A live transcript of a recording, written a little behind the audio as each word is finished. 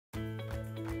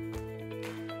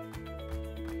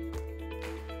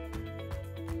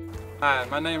Hi,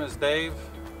 my name is Dave.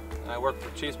 I work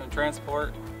for Cheeseman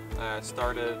Transport. I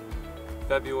started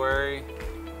February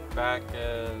back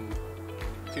in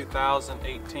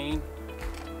 2018.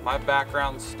 My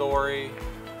background story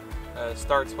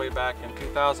starts way back in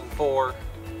 2004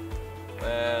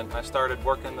 when I started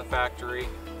working in the factory.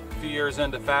 A few years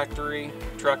into factory,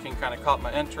 trucking kind of caught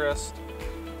my interest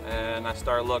and I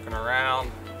started looking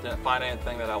around, didn't find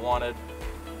anything that I wanted,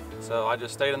 so I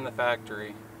just stayed in the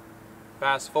factory.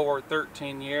 Fast forward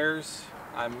 13 years,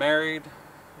 I'm married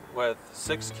with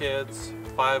 6 kids,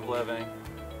 5 living,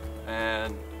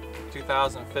 and in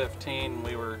 2015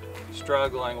 we were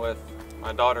struggling with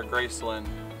my daughter Gracelyn.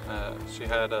 She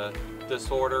had a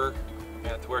disorder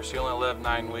to where she only lived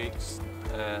 9 weeks,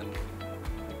 and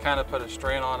it kind of put a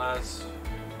strain on us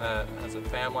as a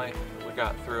family. We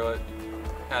got through it.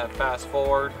 Kind of fast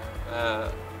forward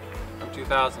from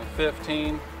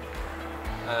 2015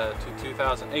 to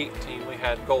 2018, we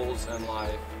had goals in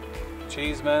life.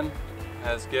 Cheeseman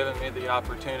has given me the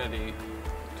opportunity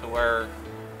to where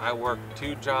I worked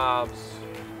 2 jobs,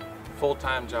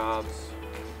 full-time jobs,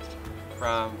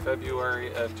 from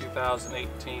February of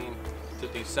 2018 to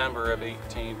December of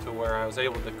 18, to where I was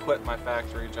able to quit my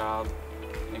factory job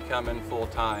and come in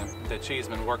full-time to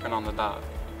Cheeseman working on the dock.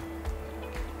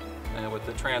 And with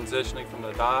the transitioning from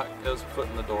the dock, it was a foot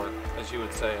in the door, as you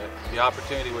would say it. The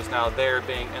opportunity was now there,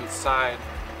 being inside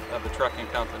of the trucking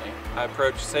company. I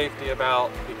approached safety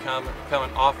about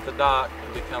coming off the dock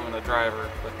and becoming a driver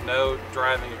with no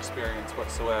driving experience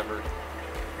whatsoever.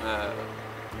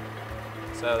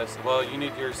 So they said, well, you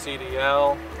need your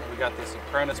CDL. We got this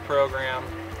Apprentice program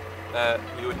that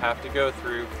you would have to go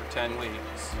through for 10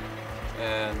 weeks.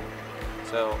 And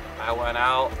so I went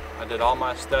out, I did all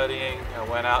my studying, I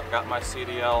went out, got my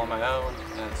CDL on my own,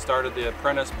 and started the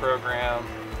Apprentice program.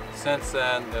 Since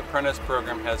then, the Apprentice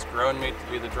program has grown me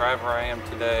to be the driver I am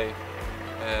today.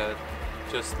 And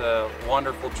just the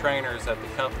wonderful trainers that the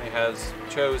company has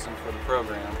chosen for the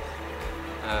program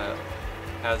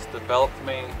has developed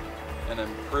me and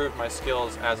improved my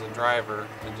skills as a driver,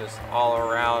 and just all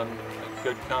around a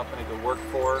good company to work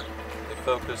for. They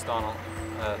focused on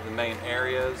the main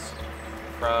areas,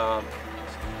 from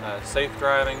safe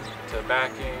driving to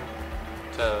backing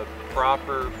to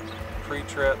proper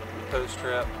pre-trip and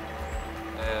post-trip,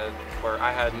 where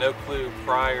I had no clue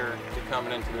prior to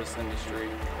coming into this industry.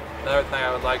 Another thing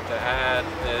I would like to add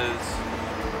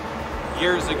is,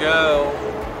 years ago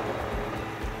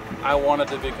I wanted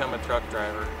to become a truck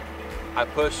driver. I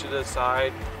pushed it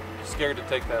aside, scared to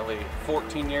take that leap.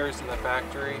 14 years in the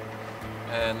factory,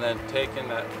 and then taking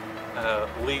that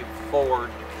leap forward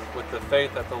with the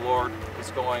faith that the Lord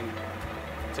is going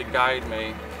to guide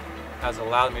me, has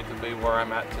allowed me to be where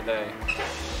I'm at today.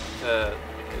 To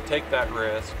take that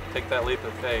risk, take that leap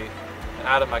of faith, and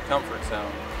out of my comfort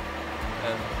zone.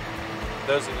 And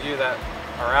those of you that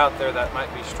are out there that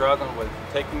might be struggling with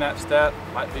taking that step,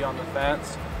 might be on the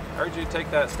fence, I urge you to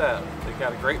take that step. They've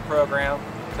got a great program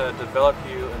to develop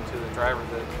you into the driver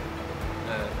that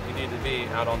you need to be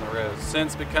out on the road.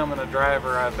 Since becoming a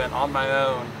driver, I've been on my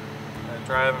own,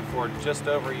 driving for just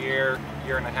over a year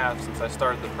and a half since I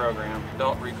started the program.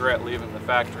 Don't regret leaving the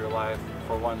factory life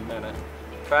for 1 minute.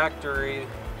 Factory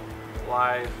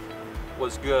life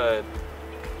was good,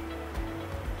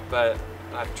 but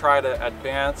I've tried to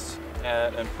advance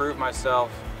and improve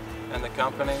myself in the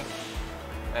company,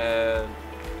 and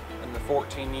in the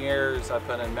 14 years I've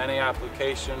put in many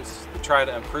applications to try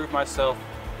to improve myself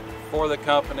for the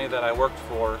company that I worked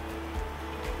for,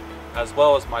 as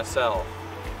well as myself,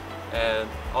 and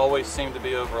always seem to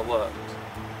be overlooked.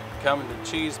 Coming to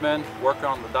Cheeseman, working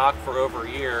on the dock for over a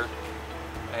year,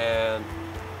 and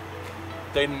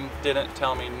they didn't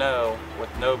tell me no, with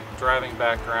no driving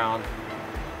background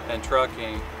and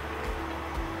trucking,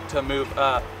 to move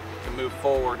up, to move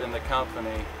forward in the company,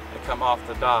 and come off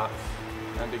the dock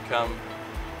and become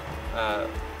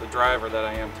the driver that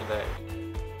I am today.